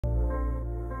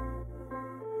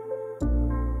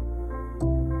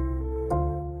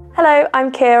Hello,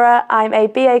 I'm Kiera. I'm a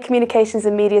BA Communications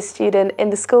and Media student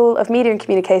in the School of Media and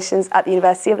Communications at the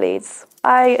University of Leeds.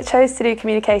 I chose to do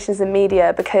Communications and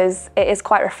Media because it is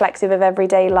quite reflective of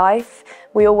everyday life.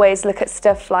 We always look at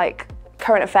stuff like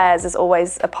current affairs is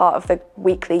always a part of the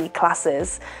weekly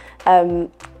classes.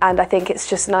 And I think it's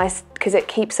just nice because it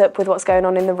keeps up with what's going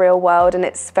on in the real world, and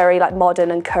it's very modern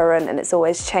and current, and it's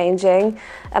always changing.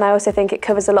 And I also think it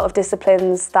covers a lot of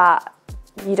disciplines that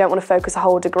you don't want to focus a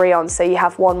whole degree on. So you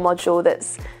have one module that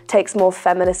takes more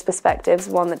feminist perspectives,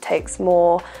 one that takes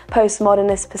more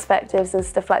postmodernist perspectives and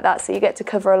stuff like that. So you get to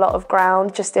cover a lot of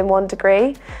ground just in one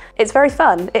degree. It's very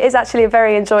fun. It is actually a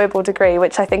very enjoyable degree,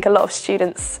 which I think a lot of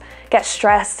students get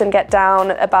stressed and get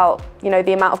down about,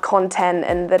 the amount of content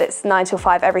and that it's 9 till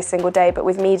 5 every single day. But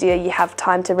with media, you have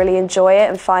time to really enjoy it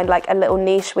and find a little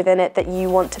niche within it that you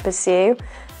want to pursue.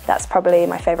 That's probably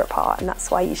my favourite part, and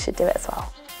that's why you should do it as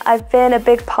well. I've been a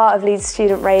big part of Leeds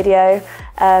Student Radio,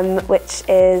 which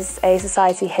is a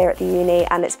society here at the uni,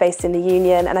 and it's based in the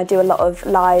Union, and I do a lot of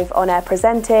live on-air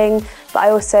presenting, but I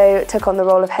also took on the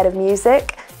role of head of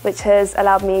music, which has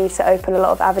allowed me to open a lot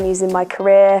of avenues in my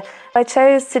career. I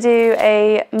chose to do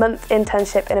a month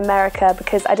internship in America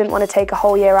because I didn't want to take a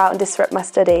whole year out and disrupt my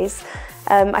studies.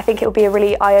 I think it will be a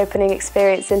really eye-opening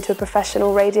experience into a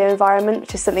professional radio environment,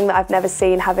 which is something that I've never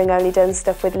seen, having only done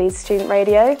stuff with Leeds Student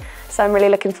Radio. So I'm really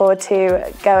looking forward to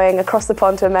going across the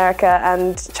pond to America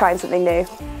and trying something new.